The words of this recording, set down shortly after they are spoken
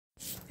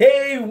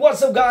হেই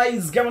WhatsApp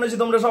guys, কেমন আছো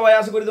তোমরা সবাই?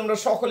 আশা করি তোমরা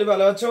সকলে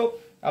ভালো আছো।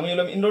 আমি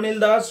হলাম Indranil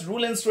Das.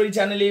 Rule and story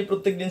চ্যানেলে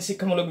প্রত্যেকদিন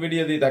শিক্ষামূলক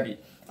ভিডিও দিয়ে থাকি।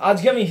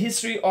 আজকে আমি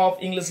হিস্ট্রি অফ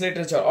ইংলিশ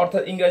লিটারেচার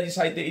অর্থাৎ ইংরেজি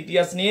সাহিত্যের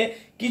ইতিহাস নিয়ে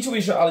কিছু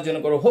বিষয় আলোচনা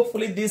করব।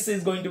 Hopefully this is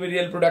going to be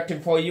real productive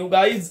for you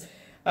guys.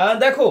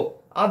 দেখো,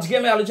 আজকে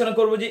আমি আলোচনা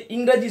করব যে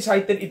ইংরেজি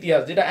সাহিত্যের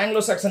ইতিহাস, যেটা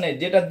অ্যাংলো স্যাক্সনের,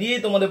 যেটা দিয়ে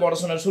তোমাদের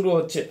পড়াশোনা শুরু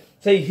হচ্ছে,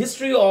 সেই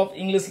হিস্ট্রি অফ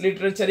ইংলিশ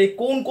লিটারেচারে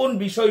কোন কোন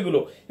বিষয়গুলো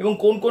এবং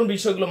কোন কোন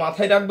বিষয়গুলো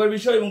মাথায় রাখবার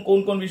বিষয় এবং কোন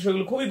কোন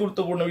বিষয়গুলো খুবই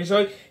গুরুত্বপূর্ণ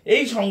বিষয়,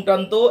 এই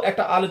সংক্রান্ত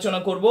একটা আলোচনা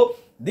করব।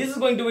 This is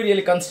going to be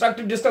really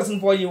constructive discussion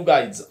for you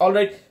guys. All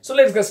right, so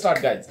let's get start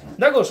guys.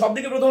 দেখো,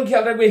 সবদিকে প্রথমে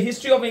খেয়াল রাখবে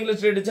হিস্ট্রি অফ ইংলিশ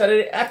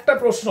লিটারেচারের একটা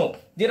প্রশ্ন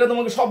যেটা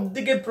তোমাকে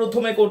সবদিকে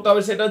প্রথমে করতে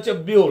হবে, সেটা হচ্ছে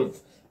বিওল্ফ।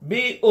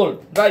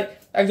 রাইট,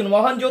 একজন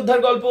মহান যোদ্ধার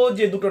গল্প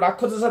যে দুটো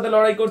রাক্ষসের সাথে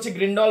লড়াই করছে,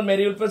 গ্রিন্ডল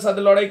মেরিউলফের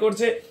সাথে লড়াই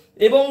করছে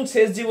এবং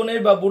শেষ জীবনে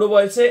বা বুড়ো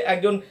বয়সে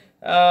একজন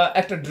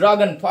একটা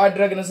ড্রাগন, ফায়ার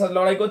ড্রাগনের সাথে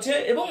লড়াই করছে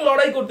এবং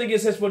লড়াই করতে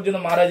গিয়ে শেষ পর্যন্ত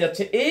মারা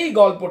যাচ্ছে। এই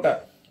গল্পটা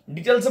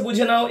ডিটেলসে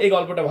বুঝে নাও, এই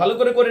গল্পটা ভালো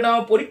করে নাও,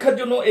 পরীক্ষার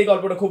জন্য এই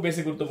গল্পটা খুব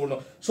বেশি গুরুত্বপূর্ণ।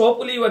 So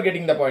hopefully you are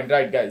getting the point,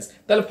 right guys.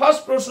 তাহলে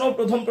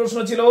প্রথম প্রশ্ন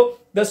ছিল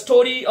দ্য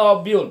স্টোরি অফ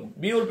বিওল্ফ।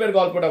 বিওল্ফের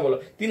গল্পটা বলো।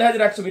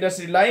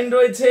 3182 লাইন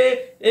রয়েছে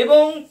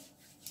এবং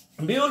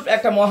বিওল্ফ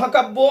একটা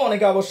মহাকাব্য।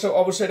 অনেকে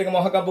অবশ্যই এটাকে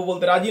মহাকাব্য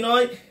বলতে রাজি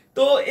নয়,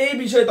 তো এই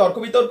বিষয়ে তর্ক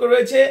বিতর্ক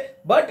রয়েছে,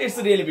 but it's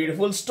really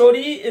beautiful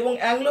story এবং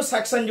অ্যাংলো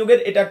স্যাক্সন যুগের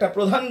এটা একটা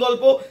প্রধান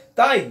গল্প।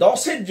 তাই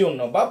 10-এর জন্য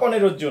বা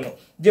 15-এর জন্য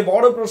যে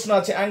বড় প্রশ্ন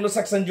আছে অ্যাংলো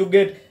স্যাক্সন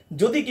যুগের,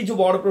 যদি কিছু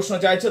বড় প্রশ্ন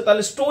চাইছো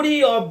তাহলে স্টোরি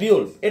অফ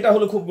বিওল্ফ এটা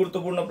হলো খুব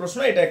গুরুত্বপূর্ণ প্রশ্ন,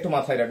 এটা একটু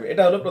মাথায় রাখবে।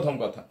 এটা হলো প্রথম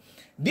কথা।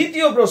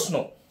 দ্বিতীয় প্রশ্ন,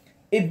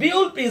 এই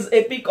বিওল্ফ is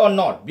epic or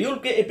not?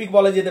 বিওল্ফকে epic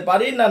বলা যেতে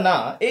পারে না না,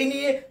 এই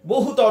নিয়ে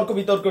বহু তর্ক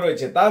বিতর্ক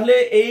রয়েছে। তাহলে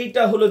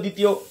এইটা হলো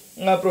দ্বিতীয়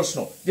প্রশ্ন,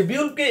 যে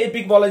বিওল্ফকে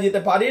এপিক বলা যেতে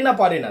পারে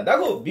না।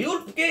 দেখো,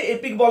 বিওল্ফকে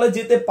এপিক বলা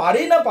যেতে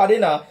পারে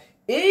না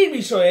এই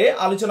বিষয়ে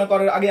আলোচনা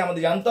করার আগে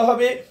আমাদের জানতে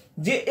হবে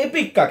যে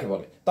এপিক কাকে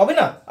বলে, তবে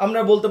না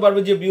আমরা বলতে পারবো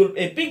যে বিওল্ফ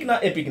এপিক না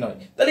এপিক নয়।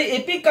 তাহলে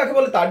এপিক কাকে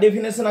বলে তার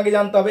ডেফিনেশন আগে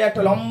জানতে হবে।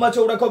 একটা লম্বা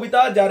চৌড়া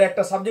কবিতা যার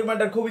একটা সাবজেক্ট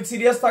ম্যাটার খুবই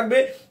সিরিয়াস থাকবে,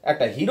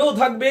 একটা হিরো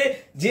থাকবে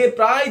যে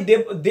প্রায়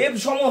দেব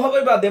সম হবে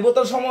বা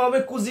দেবতার সম হবে,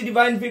 কুজি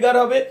ডিভাইন ফিগার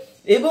হবে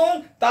এবং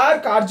তার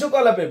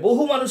কার্যকলাপে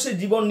বহু মানুষের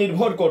জীবন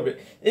নির্ভর করবে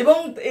এবং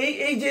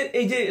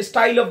এই যে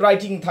স্টাইল অফ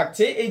রাইটিং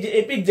থাকছে, এই যে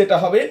এপিক যেটা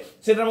হবে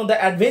সেটার মধ্যে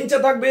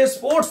অ্যাডভেঞ্চার থাকবে,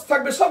 স্পোর্টস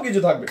থাকবে, সবকিছু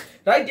থাকবে,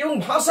 রাইট। এবং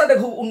ভাষাটা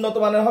খুব উন্নত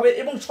মানের হবে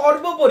এবং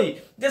সর্বোপরি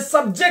যে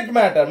সাবজেক্ট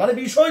ম্যাটার মানে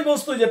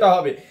বিষয়বস্তু যেটা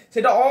হবে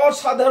সেটা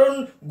অসাধারণ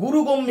গুরু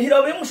গম্ভীর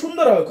হবে এবং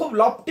সুন্দর হবে, খুব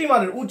লফটি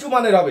মানের, উঁচু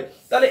মানের হবে।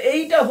 তাহলে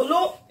এইটা হলো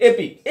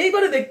এপিক।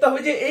 এইবারে দেখতে হবে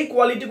যে এই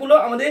কোয়ালিটিগুলো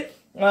আমাদের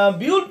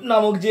বিওল্ফ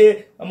নামক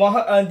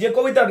যে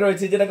কবিতা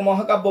রয়েছে, যেটাকে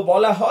মহাকাব্য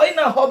বলা হয়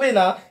না হবে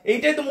না,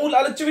 এইটাই তো মূল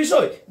আলোচ্য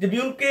বিষয়। যে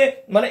বিওল্ফকে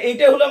মানে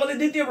এইটাই হলো আমাদের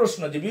দ্বিতীয়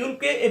প্রশ্ন, যে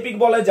বিওল্ফকে এপিক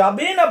বলা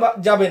যাবে না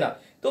যাবে না।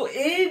 তো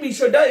এই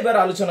বিষয়টা এবার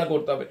আলোচনা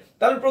করতে হবে।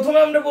 তাহলে প্রথমে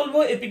আমরা বলবো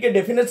এপিকের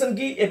ডেফিনেশন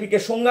কি,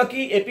 এপিকের সংজ্ঞা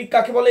কি, এপিক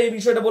কাকে বলে, এই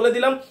বিষয়টা বলে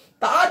দিলাম।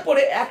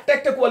 তারপরে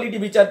একটা কোয়ালিটি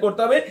বিচার করতে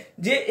হবে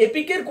যে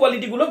এপিকের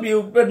কোয়ালিটিগুলো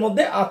বিওল্ফের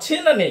মধ্যে আছে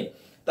না নেই।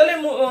 তাহলে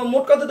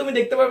মোট কথা তুমি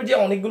দেখতে পাবে যে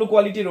অনেকগুলো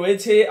কোয়ালিটি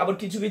রয়েছে, আবার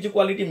কিছু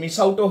কোয়ালিটি মিস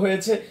আউটও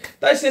হয়েছে।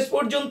 তাই শেষ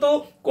পর্যন্ত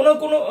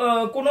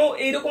কোনো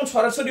এইরকম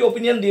সরাসরি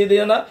ওপিনিয়ন দিয়ে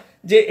দিও না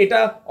যে এটা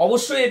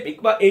অবশ্যই এপিক,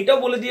 বা এইটাও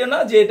বলে দিও না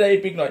যে এটা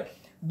এপিক নয়।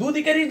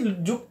 দুদিকেরই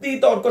যুক্তি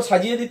তর্ক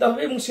সাজিয়ে দিতে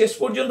হবে এবং শেষ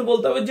পর্যন্ত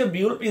বলতে হবে যে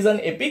বিওল্ফ is an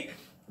epic,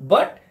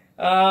 but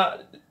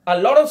a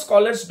lot of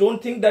scholars don't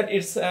think that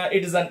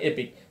it is an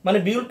epic. মানে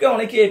বিওল্ফকে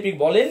অনেকে এপিক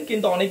বলেন,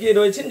 কিন্তু অনেকেই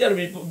রয়েছেন যারা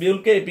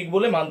বিওল্ফকে এপিক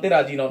বলে মানতে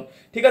রাজি নন।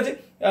 ঠিক আছে,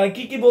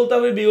 কি বলতে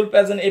হবে বিওল্ফ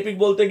অ্যাজ অ্যান এপিক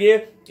বলতে গিয়ে?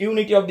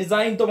 ইউনিটি অফ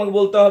ডিজাইন তোমাকে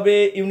বলতে হবে,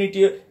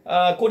 ইউনিটি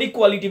কোরিক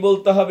কোয়ালিটি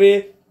বলতে হবে,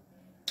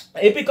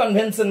 এপিক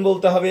কনভেনশন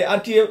বলতে হবে, আর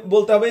কি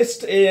বলতে হবে,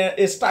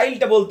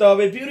 স্টাইলটা বলতে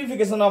হবে,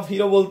 পিউরিফিকেশন অফ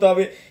হিরো বলতে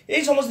হবে,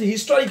 এই সমস্ত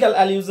হিস্টোরিক্যাল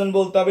অ্যালিউশন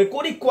বলতে হবে,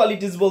 কোরিক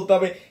কোয়ালিটিস বলতে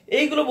হবে,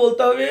 এইগুলো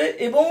বলতে হবে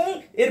এবং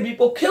এর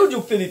বিপক্ষেও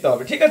যুক্তি দিতে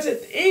হবে। ঠিক আছে,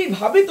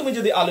 এইভাবে তুমি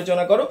যদি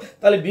আলোচনা করো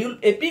তাহলে বিওল্ফ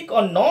এপিক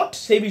অর নট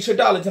সেই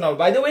বিষয়টা আলোচনা হবে।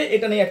 বাই দ্য ওয়ে,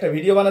 এটা নিয়ে একটা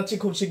ভিডিও বানাচ্ছি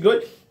খুব শীঘ্রই,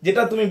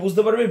 যেটা তুমি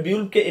বুঝতে পারবে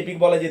বিওল্ফকে এপিক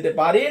বলা যেতে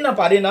পারে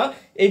না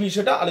এই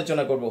বিষয়টা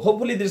আলোচনা করবো।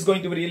 Hopefully this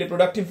going to be really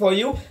productive for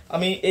you.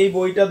 আমি এই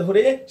বইটা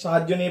ধরে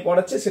সাহায্য নিয়ে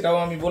পড়াচ্ছি, সেটাও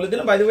আমি বলে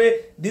দিলাম। By the way,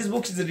 this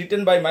book is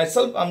written by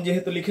myself. আমি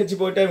যেহেতু লিখেছি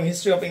বইটা এবং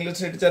হিস্ট্রি অফ ইংলিশ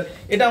লিটারেচার,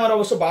 এটা আমার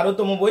অবশ্য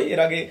 12তম বই।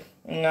 এর আগে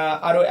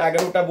আরো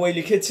 11টা বই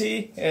লিখেছি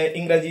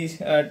ইংরাজি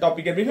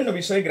টপিকের বিভিন্ন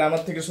বিষয়ে,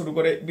 গ্রামার থেকে শুরু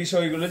করে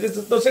বিষয়গুলো,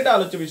 তো সেটা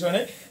আলোচ্য বিষয়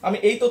নয়। আমি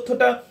এই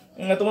তথ্যটা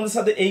তোমাদের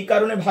সাথে এই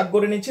কারণে ভাগ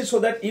করে নিচ্ছি, so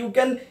that you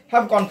can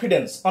have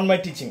confidence on my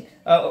teaching.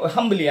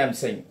 Hanbali I am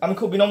saying, আমি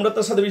খুব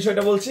বিনম্রতার সাথে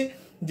বিষয়টা বলছি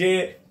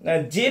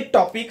যে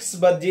টপিকস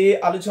বা যে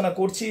আলোচনা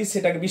করছি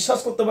সেটাকে বিশ্বাস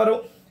করতে পারো,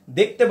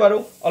 দেখতে পারো।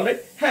 অলরাইট,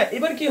 হ্যাঁ,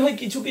 এবার কি হয়,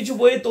 কিছু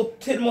বইয়ে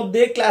তথ্যের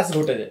মধ্যে ক্লাস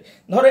ঘটে যায়।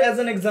 ধরো অ্যাজ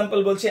অ্যান এক্সাম্পল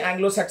বলছি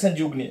অ্যাংলো স্যাক্সন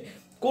যুগ নিয়ে,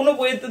 কোনো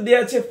বইয়েতে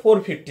দেওয়া আছে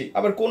 450,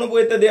 আবার কোনো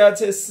বইয়েতে দেওয়া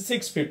আছে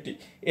 650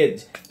 এজ।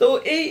 তো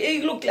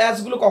এইগুলো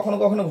ক্লাসগুলো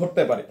কখনো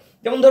ঘটতে পারে।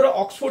 যেমন ধরো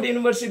অক্সফোর্ড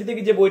ইউনিভার্সিটি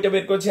থেকে যে বইটা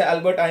বের করেছে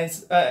অ্যালবার্ট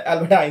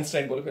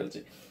আইনস্টাইন বলে ফেলছি,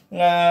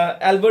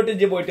 অ্যালবার্টের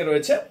যে বইটা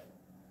রয়েছে,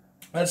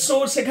 সো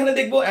সেখানে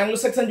দেখবো অ্যাংলো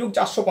স্যাক্সন যুগ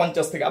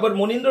 450 থেকে। আবার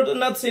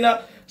মনীন্দ্রনাথ সিনহা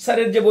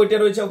স্যারের যে বইটা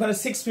রয়েছে ওখানে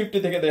 650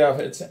 থেকে দেওয়া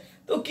হয়েছে।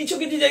 তো তো কিছু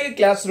কিছু জায়গায়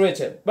ক্লাস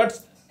রয়েছে, বাট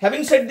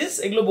হ্যাভিং সেড দিস,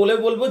 এগুলো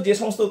বলবো যে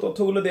সমস্ত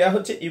তথ্যগুলো দেওয়া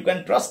হচ্ছে you can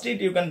trust it,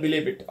 you can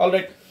believe it.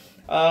 Alright,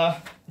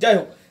 যাই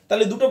হোক,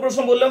 তাহলে দুটো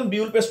প্রশ্ন বললাম,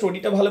 বিউলপের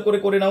স্টোরিটা ভালো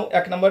করে নাও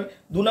 1 নম্বর।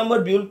 2 নম্বর,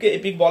 বিউলকে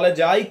এপিক বলা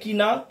যায় কি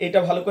না এটা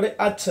ভালো করে।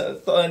 আচ্ছা,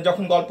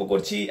 যখন গল্প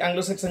করছি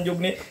অ্যাংলো স্যাক্সন যুগ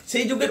নিয়ে,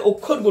 সেই যুগের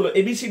অক্ষরগুলো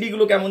এবিসিডি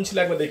গুলো কেমন ছিল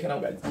একবার দেখে নাও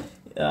গাইজ।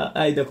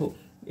 এই দেখো,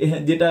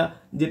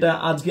 যেটা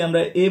আজকে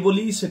আমরা এ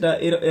বলি সেটা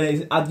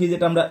আজকে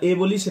যেটা আমরা এ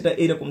বলি সেটা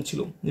এইরকম ছিল,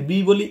 বি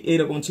বলি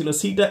এইরকম ছিল,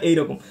 সিটা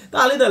এইরকম, তো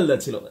আলাদা আলাদা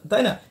ছিল,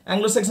 তাই না?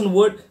 অ্যাংলো স্যাক্সন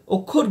ওয়ার্ড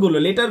অক্ষরগুলো,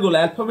 লেটারগুলো,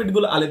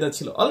 অ্যালফাবেটগুলো আলাদা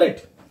ছিল। অলরাইট,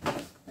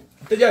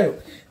 তো যাই হোক,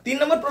 3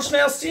 নম্বর প্রশ্নে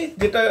আসছি,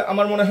 যেটা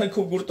আমার মনে হয়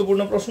খুব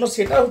গুরুত্বপূর্ণ প্রশ্ন।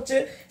 সেটা হচ্ছে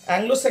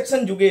অ্যাংলো স্যাক্সন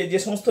যুগে যে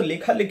সমস্ত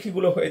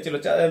লেখালেখিগুলো হয়েছিল,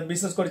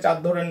 বিশেষ করে 4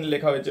 ধরনের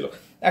লেখা হয়েছিল।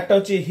 একটা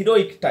হচ্ছে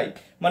হিরোইক টাইপ,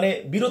 মানে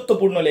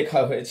বীরত্বপূর্ণ লেখা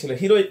হয়েছিল,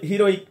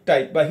 হিরোইক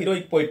টাইপ বা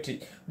হিরোইক পোয়েট্রি।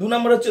 2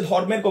 নম্বর হচ্ছে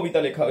ধর্মের কবিতা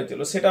লেখা হয়েছিল,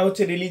 সেটা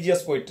হচ্ছে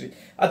রিলিজিয়াস পোয়েট্রি।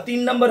 আর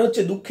 3 নম্বর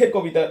হচ্ছে দুঃখের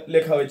কবিতা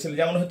লেখা হয়েছিল,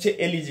 যেমন হচ্ছে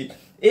এলিজি।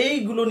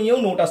 এইগুলো নিয়েও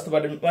নোট আসতে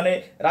পারে, মানে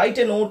write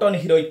a note on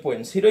heroic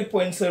poems, heroic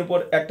poems এর উপর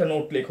একটা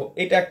নোট লেখো,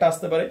 এটা একটা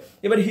আসতে পারে।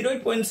 এবার হিরোইক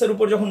পোয়েমস এর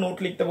উপর যখন নোট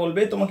লিখতে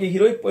বলবে, তোমাকে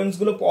হিরোইক পোয়েমস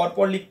গুলো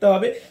পর লিখতে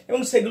হবে এবং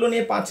সেগুলো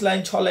নিয়ে 5 লাইন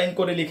 6 লাইন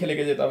করে লিখে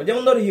যেতে হবে।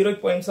 যেমন ধরো হিরোইক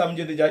পোয়েমস আমি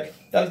যদি যাই,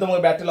 তাহলে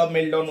তোমাকে ব্যাটেল অফ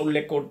মেলডন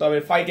উল্লেখ করতে হবে,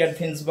 ফাইট অ্যাট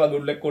ফিন্সবার্গ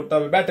উল্লেখ করতে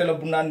হবে, ব্যাটেল অফ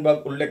ব্রুনানবার্গ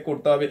উল্লেখ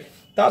করতে হবে।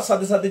 তার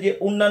সাথে সাথে যে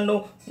অন্যান্য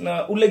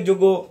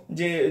উল্লেখযোগ্য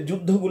যে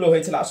যুদ্ধগুলো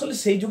হয়েছিল, আসলে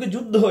সেই যুগে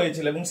যুদ্ধ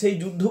হয়েছিল এবং সেই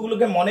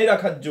যুদ্ধগুলোকে মনে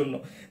রাখার জন্য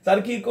তার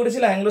কি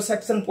করেছিল, অ্যাংলো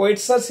স্যাক্সন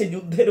পোয়েটসরা সেই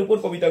যুদ্ধের উপর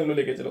কবিতাগুলো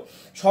লিখেছিল।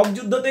 সব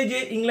যুদ্ধতেই যে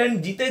ইংল্যান্ড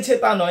জিতেছে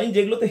তা নয়,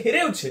 যেগুলোতে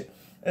হেরেওছে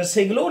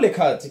সেগুলোও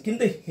লেখা আছে,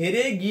 কিন্তু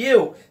হেরে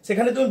গিয়েও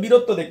সেখানে তুমি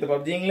বীরত্ব দেখতে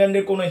পাবে, যে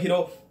ইংল্যান্ডের কোনো হিরো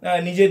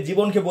নিজের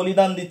জীবনকে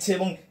বলিদান দিচ্ছে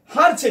এবং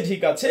হারছে,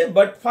 ঠিক আছে,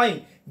 but fine,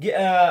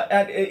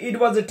 it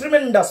was A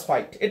tremendous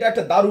fight, এটা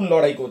একটা দারুণ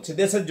লড়াই করছে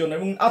দেশের জন্য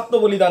এবং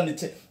আত্মবলিদান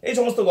দিচ্ছে। এই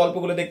সমস্ত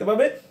গল্পগুলো দেখতে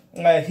পাবে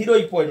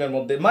হিরোইক পোয়েমের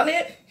মধ্যে। মানে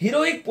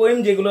হিরোইক পোয়েম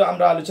যেগুলো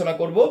আমরা আলোচনা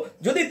করব,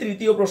 যদি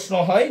তৃতীয় প্রশ্ন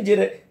হয় যে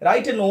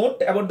write a note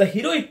about the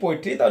heroic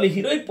poetry, তাহলে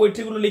হিরোইক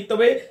পোয়েট্রিগুলো লিখতে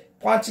হবে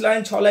 5 লাইন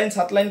 6 লাইন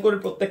 7 লাইন করে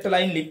প্রত্যেকটা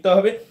লাইন লিখতে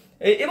হবে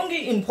এবং কি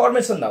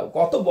ইনফরমেশন দাও।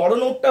 কত বড়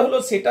নোটটা হলো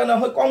সেটা না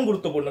হয় কম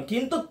গুরুত্বপূর্ণ,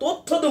 কিন্তু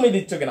তথ্য তুমি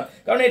দিচ্ছ কিনা,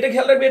 কারণ এটা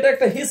খেয়াল রাখবে, এটা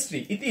একটা হিস্ট্রি,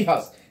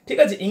 ইতিহাস, ঠিক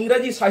আছে,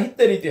 ইংরাজি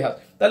সাহিত্যের ইতিহাস।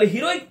 তাহলে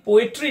হিরোইক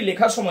পোয়েট্রি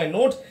লেখার সময়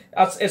note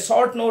us a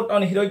short note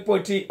on heroic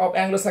poetry of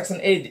Anglo Saxon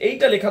age,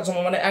 এইটা লেখার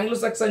সময় মানে অ্যাংলো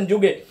স্যাক্সন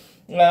যুগে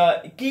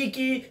কি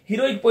কি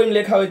হিরোইক পোয়েম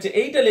লেখা হয়েছে,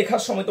 এইটা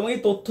লেখার সময় তোমাকে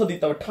তথ্য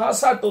দিতে হবে,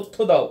 ঠাসা তথ্য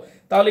দাও,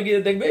 তাহলে গিয়ে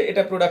দেখবে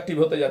এটা প্রোডাক্টিভ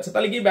হতে যাচ্ছে।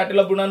 তাহলে কি battle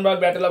of ব্রুনানবার্গ,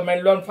 battle of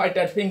মেলডন, fight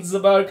at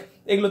ফিন্সবার্গ,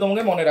 এগুলো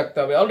তোমাকে মনে রাখতে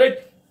হবে। অলরাইট,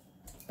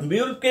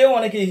 বিউলকেও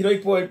অনেকে হিরোইক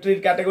পোয়েট্রির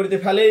ক্যাটাগরিতে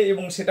ফেলে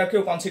এবং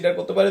সেটাকেও কনসিডার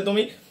করতে পারে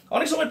তুমি।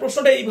 অনেক সময়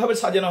প্রশ্নটা এইভাবে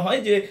সাজানো হয়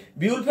যে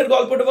বিউলফের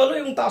গল্পটা বলো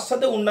এবং তার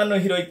সাথে অন্যান্য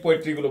হিরোইক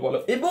পোয়েট্রি গুলো বলো,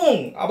 এবং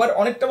আবার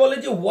অনেকটা বলে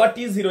যে হোয়াট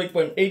ইজ হিরোইক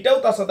পোয়েম, এইটাও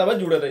তার সাথে আবার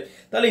জুড়ে দেয়।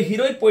 তাহলে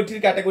হিরোইক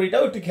পোয়েট্রির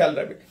ক্যাটাগরিটাও একটু খেয়াল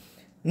রাখবে।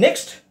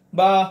 নেক্সট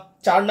বা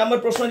 4 নম্বর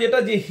প্রশ্ন যেটা,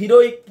 যে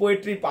হিরোইক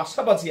পোয়েট্রির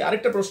পাশাপাশি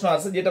আরেকটা প্রশ্ন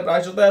আছে যেটা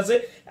প্রায়শত আছে,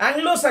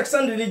 অ্যাংলো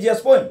স্যাক্সন রিলিজিয়াস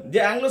পোয়েম, যে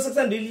অ্যাংলো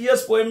স্যাক্সন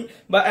রিলিজিয়াস পোয়েম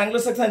বা অ্যাংলো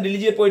স্যাক্সন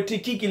রিলিজিয়াস পোয়েট্রি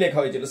কি কি লেখা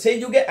হয়েছিল সেই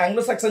যুগে,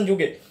 অ্যাংলো স্যাক্সন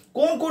যুগে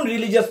কোন কোন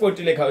রিলিজিয়াস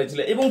পোয়েট্রি লেখা হয়েছিল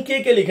এবং কে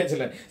কে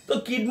লিখেছিলেন। তো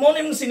কিডমন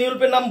এবং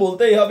সিনিউলফের নাম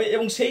বলতেই হবে,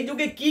 এবং সেই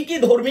যুগে কি কি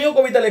ধর্মীয়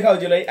কবিতা লেখা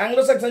হয়েছিল এই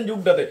অ্যাংলো স্যাক্সন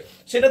যুগটাতে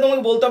সেটা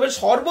তোমাকে বলতে হবে।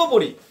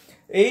 সর্বোপরি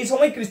এই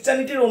সময়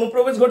ক্রিশ্চিয়ানিটির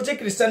অনুপ্রবেশ ঘটছে,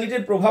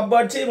 ক্রিশ্চিয়ানিটির প্রভাব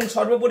বাড়ছে এবং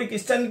সর্বোপরি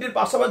ক্রিশ্চিয়ানিটির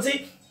পাশাপাশি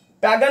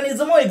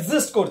প্যাগানিজমও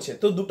এক্সিস্ট করছে।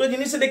 তো দুটো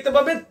জিনিসই দেখতে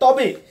পাবে।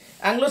 তবে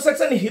Anglo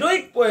Saxon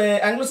heroic,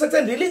 Anglo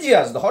Saxon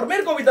religious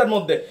ধর্মের কবিতার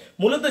মধ্যে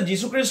মূলত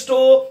যীশুখ্রিস্ট,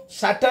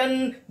 স্যাটান,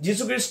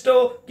 যীশুখ্রিস্ট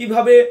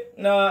কিভাবে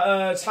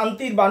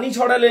শান্তির বাণী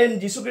ছড়ালেন,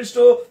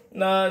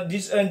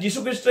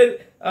 যীশুখ্রিস্টের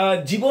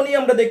জীবনী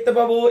আমরা দেখতে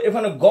পাবো,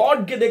 এখানে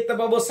গডকে দেখতে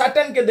পাবো,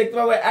 স্যাটানকে দেখতে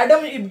পাবো,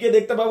 অ্যাডাম ইভকে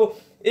দেখতে পাবো,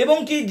 এবং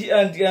কি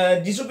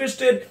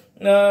যীশুখ্রিস্টের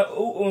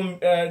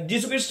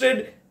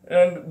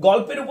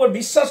গল্পের উপর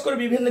বিশ্বাস করে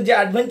বিভিন্ন যে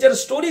অ্যাডভেঞ্চার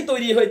স্টোরি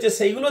তৈরি হয়েছে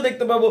সেইগুলো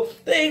দেখতে পাবো।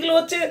 তো এইগুলো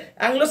হচ্ছে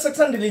অ্যাংলো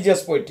স্যাক্সন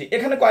রিলিজিয়াস পোয়েট্রি।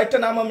 এখানে কয়েকটা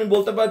নাম আমি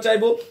বলতে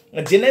চাইবো,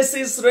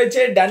 জেনেসিস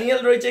রয়েছে, ড্যানিয়েল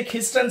রয়েছে,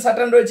 খ্রিস্টান,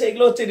 স্যাটান রয়েছে,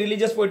 এগুলো হচ্ছে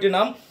রিলিজিয়াস পোয়েট্রি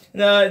নাম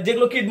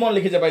যেগুলো কিডমন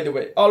লিখেছে বাই দ্য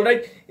ওয়ে।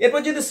 অলরাইট, এরপর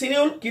যদি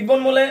সিনিউল, কিডমন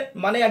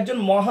মানে একজন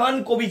মহান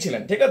কবি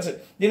ছিলেন, ঠিক আছে,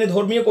 যিনি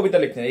ধর্মীয় কবিতা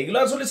লিখতেন। এগুলো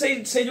আসলে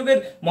সেই যুগের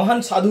মহান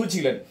সাধু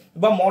ছিলেন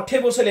বা মঠে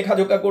বসে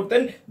লেখাজোখা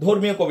করতেন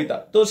ধর্মীয় কবিতা।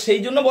 তো সেই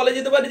জন্য বলা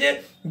যেতে পারে যে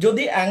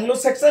যদি অ্যাংলো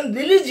স্যাক্সন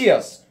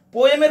রিলিজিয়াস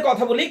পোয়েমের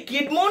কথা বলি,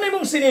 কিডমন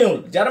এবং সিনিউল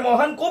যারা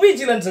মহান কবি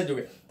ছিলেন সেই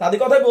যুগে তাদের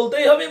কথাই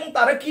বলতেই হবে এবং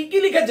তারা কি কি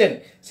লিখেছেন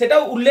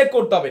সেটাও উল্লেখ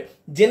করতে হবে।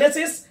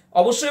 জেনেসিস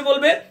অবশ্যই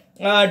বলবে,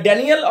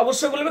 ড্যানিয়েল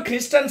অবশ্যই বলবে,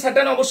 খ্রিস্টান,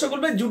 স্যাটান অবশ্যই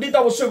বলবে, জুডিথ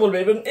অবশ্যই বলবে,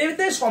 এবং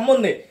এতে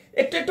সম্বন্ধে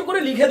একটু একটু করে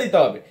লিখে দিতে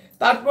হবে।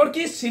 তারপর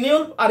কি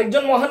সিনিউল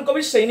আরেকজন মহান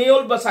কবি,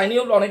 সেইনিউল বা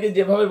সাইনিউল অনেকে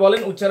যেভাবে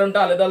বলেন, উচ্চারণটা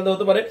আলাদা আলাদা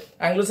হতে পারে।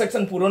 অ্যাংলো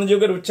স্যাক্সন পুরনো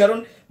যুগের উচ্চারণ,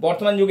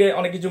 বর্তমান যুগে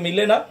অনেক কিছু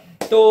মিলে না।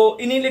 তো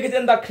ইনি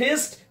লিখেছেন the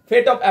Christ,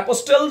 fate of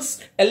apostles,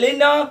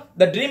 Elena,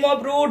 the dream of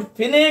rude,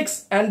 Phoenix,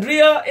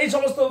 Andrea, এই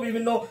সমস্ত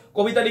বিভিন্ন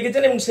কবিতা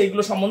লিখেছেন এবং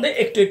সেইগুলো সম্বন্ধে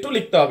একটু একটু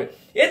লিখতে হবে।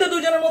 এতে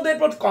দুজনের মধ্যে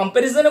এরপর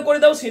কম্প্যারিজনও করে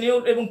দাও,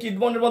 সিনিয়র এবং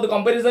কিডমনের মধ্যে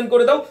কম্প্যারিজন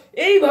করে দাও।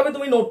 এইভাবে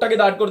তুমি নোটটাকে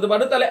দাঁড় করতে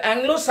পারো, তাহলে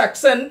অ্যাংলো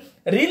স্যাক্সন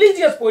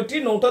রিলিজিয়াস পোয়েট্রি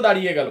নোটও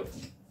দাঁড়িয়ে গেল।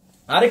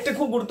 আরেকটা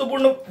খুব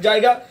গুরুত্বপূর্ণ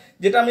জায়গা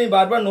যেটা আমি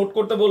বারবার নোট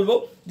করতে বলবো,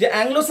 যে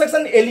অ্যাংলো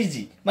স্যাক্সন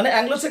এলিজি মানে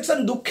অ্যাংলো স্যাক্সন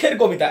দুঃখের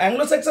কবিতা।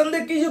 অ্যাংলো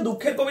স্যাক্সনদের কিছু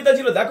দুঃখের কবিতা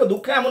ছিল। দেখো,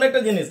 দুঃখ এমন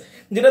একটা জিনিস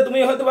যেটা তুমি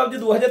হয়তো ভাবছো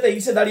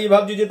 2023-এ দাঁড়িয়ে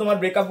ভাবছো যে তোমার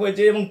ব্রেকআপ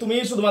হয়েছে এবং তুমি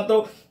শুধুমাত্র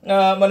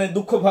মানে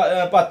দুঃখ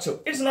পাচ্ছ।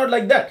 It's not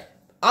like that.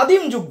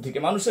 আদিম যুগ থেকে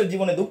মানুষের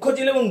জীবনে দুঃখ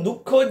ছিল, এবং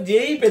দুঃখ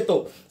যেই পেত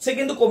সে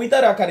কিন্তু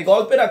কবিতার আকারে,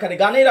 গল্পের আকারে,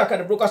 গানের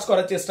আকারে প্রকাশ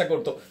করার চেষ্টা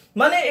করত।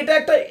 মানে এটা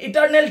একটা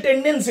ইটারনাল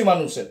টেন্ডেন্সি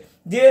মানুষের,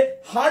 যে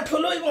হার্ট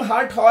হলো এবং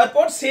হার্ট হওয়ার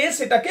পর সে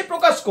সেটাকে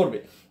প্রকাশ করবে।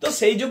 তো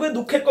সেই যুগে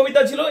দুঃখের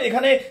কবিতা ছিল।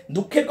 এখানে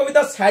দুঃখের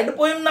কবিতা স্যাড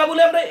পোয়েম না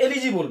বলে আমরা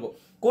এলিজি বলবো।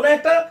 কোন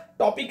একটা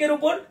টপিকের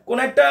উপর, কোন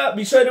একটা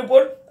বিষয়ের উপর,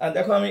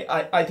 দেখো আমি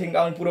আই থিঙ্ক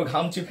আমি পুরো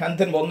ঘামছি, ফ্যান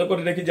ফ্যান বন্ধ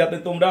করে রেখি যাতে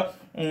তোমরা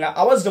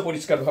আওয়াজটা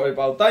পরিষ্কার ভাবে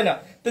পাও, তাই না?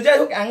 তো যাই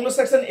হোক, অ্যাংলো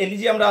স্যাক্সন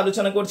এলিজি আমরা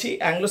আলোচনা করছি।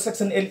 Anglo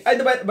Saxon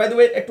by the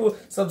way একটু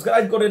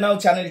সাবস্ক্রাইব করে নাও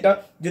চ্যানেলটা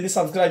যদি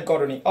সাবস্ক্রাইব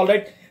করনি,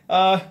 অলরাইট।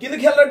 কিন্তু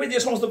খেয়াল রাখবে যে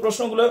সমস্ত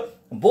প্রশ্নগুলো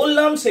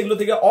বললাম সেগুলো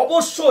থেকে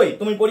অবশ্যই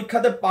তুমি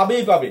পরীক্ষাতে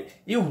পাবে,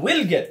 ইউ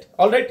উইল গেট,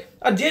 অলরাইট।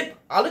 আর যে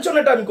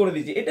আলোচনাটা আমি করে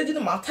দিচ্ছি এটা যদি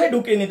মাথায়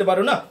ঢুকিয়ে নিতে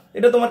পারো না,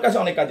 এটা তোমার কাছে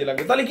অনেক কাজে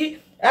লাগবে। তাহলে কি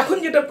এখন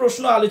যেটা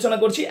প্রশ্ন আলোচনা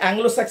করছি,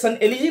 অ্যাংলো স্যাক্সন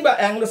এলিজি বা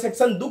অ্যাংলো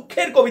স্যাক্সন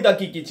দুঃখের কবিতা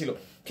কি কি ছিল,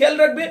 খেয়াল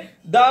রাখবে।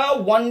 The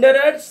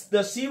Wanderers,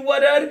 the sea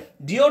ওয়ারার,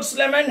 ডিওরস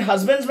lemon,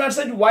 husband's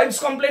message, wife's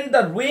complaint,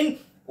 the ruin,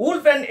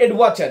 Wolf and add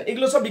watcher,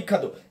 এগুলো সব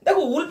বিখ্যাত।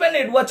 দেখো, উলফ অ্যান্ড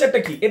এড ওয়াচারটা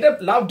কি? এটা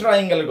লাভ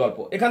ট্রায়াঙ্গেলের গল্প।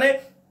 এখানে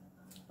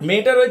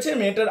মেয়েটা রয়েছে,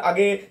 মেয়েটার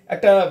আগে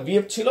একটা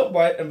বিএফ ছিল,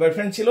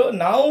 বয়ফ্রেন্ড ছিল।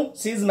 নাও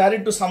C is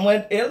married to somewhere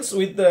else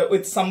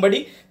with somebody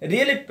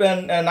really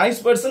nice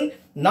person.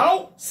 Now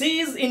C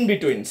is in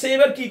between. সে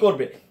এবার কি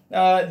করবে,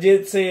 যে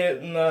সে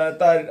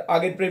তার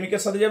আগের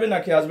প্রেমিকের সাথে যাবে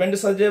নাকি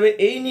হাজব্যান্ডের সাথে যাবে,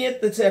 এই নিয়ে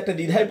সে একটা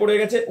দ্বিধায় পড়ে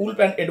গেছে। উলফ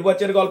অ্যান্ড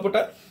এডওয়াচের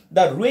গল্পটা,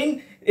 দ্য রুইন।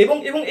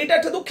 এবং এটা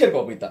একটা দুঃখের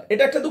কবিতা,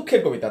 এটা একটা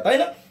দুঃখের কবিতা, তাই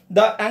না?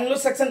 দ্য অ্যাংলো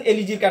স্যাক্সন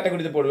এলিজির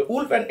ক্যাটাগরিতে পড়বে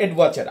উলফ অ্যান্ড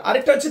এডওয়াচার।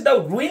 আরেকটা হচ্ছে দ্য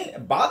রুইন।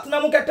 বাথ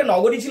নামক একটা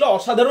নগরী ছিল,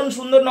 অসাধারণ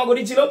সুন্দর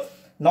নগরী ছিল।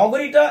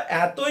 নগরীটা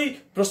এতই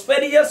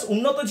প্রসপেরিয়াস,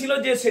 উন্নত ছিল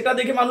যে সেটা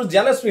দেখে মানুষ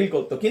জেলাস ফিল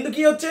করতো। কিন্তু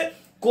কি হচ্ছে,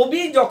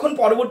 কবি যখন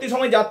পরবর্তী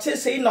সময় যাচ্ছে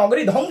সেই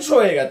নগরী ধ্বংস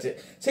হয়ে গেছে,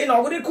 সেই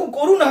নগরীর খুব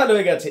করুণ হাল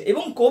হয়ে গেছে,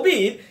 এবং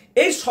কবির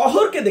এই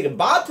শহরকে দেখে,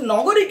 বাথ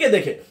নগরীকে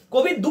দেখে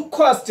কবির দুঃখ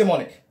আসছে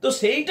মনে। তো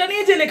সেইটা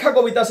নিয়ে যে লেখা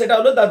কবিতা সেটা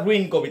হলো দ্য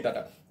রুইন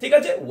কবিতাটা, ঠিক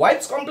আছে?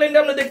 ওয়াইফস কমপ্লেন্ট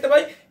আমরা দেখতে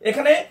পাই,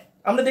 এখানে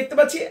আমরা দেখতে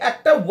পাচ্ছি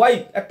একটা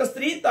ওয়াইফ, একটা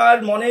স্ত্রী তার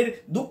মনের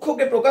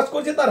দুঃখকে প্রকাশ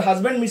করছে। তার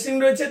হাজব্যান্ড মিসিং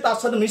রয়েছে, তার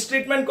সাথে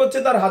মিসট্রিটমেন্ট করছে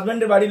তার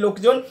হাজব্যান্ডের বাড়ির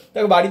লোকজন,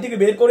 তাকে বাড়ি থেকে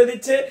বের করে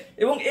দিচ্ছে,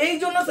 এবং এই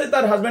জন্য সে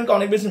তার হাজব্যান্ডকে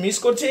অনেক বেশি মিস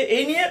করছে।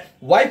 এই নিয়ে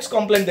ওয়াইফস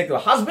কমপ্লেন্ট দেখতে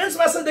পাবে। হাজব্যান্ডস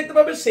মেসেজ দেখতে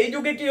পাবে। সেই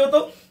যুগে কি হতো,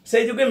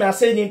 সেই যুগে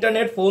মেসেজ,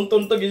 ইন্টারনেট, ফোন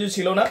টোন তো কিছু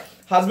ছিল না।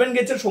 হাজব্যান্ড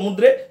গেছে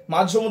সমুদ্রে,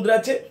 মাঝ সমুদ্রে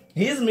আছে,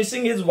 he is missing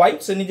his wife,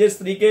 সে নিজের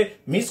স্ত্রীকে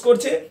মিস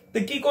করছে। তো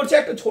কি করছে,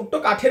 একটা ছোট্ট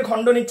কাঠের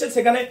খণ্ড নিচ্ছে,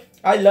 সেখানে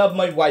আই লাভ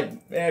মাই ওয়াইফ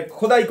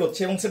খোদাই করছে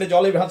এবং সেটা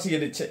জলে ভাসিয়ে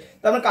দিচ্ছে।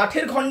 তারপর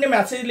কাঠের খণ্ডে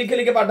মেসেজ লিখে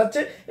লিখে পাঠাচ্ছে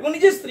এবং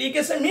নিজের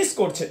স্ত্রীকে সে মিস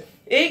করছে।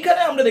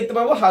 এইখানে আমরা দেখতে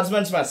পাবো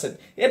হাজব্যান্ডস মেসেজ।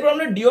 এরপর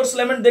আমরা ডিওরস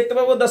লেমন দেখতে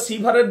পাবো, দ্য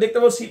সিফারার দেখতে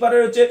পাবো।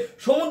 সিফারার হচ্ছে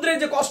সমুদ্রের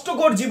যে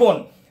কষ্টকর জীবন,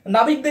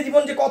 নাবিকদের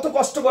জীবন যে কত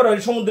কষ্টকর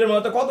হয় সমুদ্রের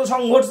মধ্যে, কত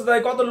সংঘর্ষ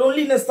থাকে, কত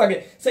লোনলিনেস থাকে,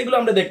 সেগুলো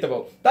আমরা দেখতে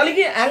পাবো। তাহলে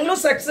কি অ্যাংলো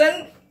স্যাক্সন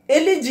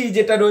এলিজি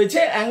যেটা রয়েছে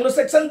অ্যাংলো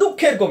স্যাক্সন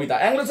দুঃখের কবিতা,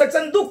 অ্যাংলো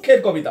স্যাক্সন দুঃখের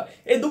কবিতা।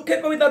 এই দুঃখের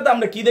কবিতাতে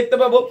আমরা কি দেখতে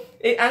পাবো,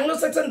 এই অ্যাংলো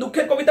স্যাক্সন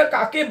দুঃখের কবিতা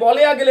কাকে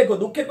বলে আগে লেখো,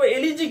 দুঃখের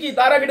এলিজি কি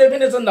তার আগে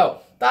ডেফিনেশন দাও,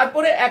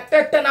 তারপরে একটা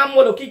একটা নাম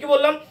বলো। কি কি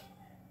বললাম,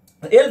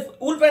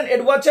 Wolf and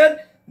এডওয়াচার,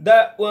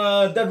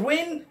 the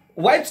ruin,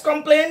 wife's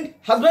complaint,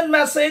 husband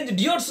message,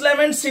 ডিওরস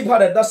lemon,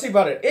 সিফারের, the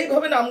সিফারের।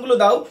 এইভাবে নামগুলো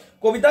দাও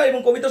কবিতা, এবং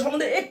কবিতা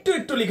সম্বন্ধে একটু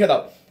একটু লিখে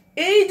দাও।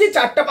 এই যে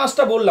চারটা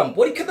পাঁচটা বললাম,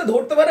 পরীক্ষাতে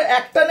ধরতে পারে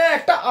একটা না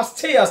একটা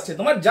আসছেই আসছে।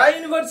 তোমার যা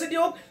ইউনিভার্সিটি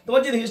হোক,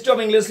 তোমার যদি হিস্ট্রি অফ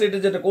ইংলিশ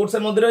লিটারেচার যেটা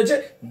কোর্সের মধ্যে রয়েছে,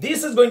 this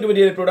is going to be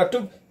really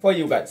productive for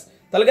you guys.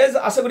 তাহলে গাইজ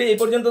আশা করি এই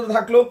পর্যন্ত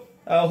থাকলো।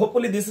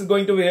 Hopefully this is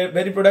going to be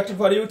very productive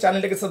for you.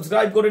 চ্যানেলটাকে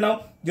সাবস্ক্রাইব করে নাও,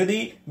 যদি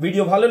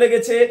ভিডিও ভালো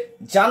লেগেছে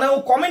জানাও,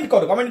 কমেন্ট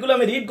করো, কমেন্টগুলো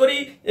আমি রিড করি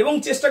এবং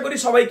চেষ্টা করি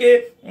সবাইকে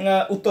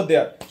উত্তর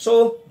দেওয়ার। So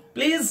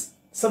please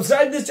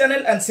subscribe this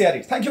channel and share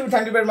it. Thank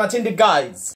you very much indeed, guys.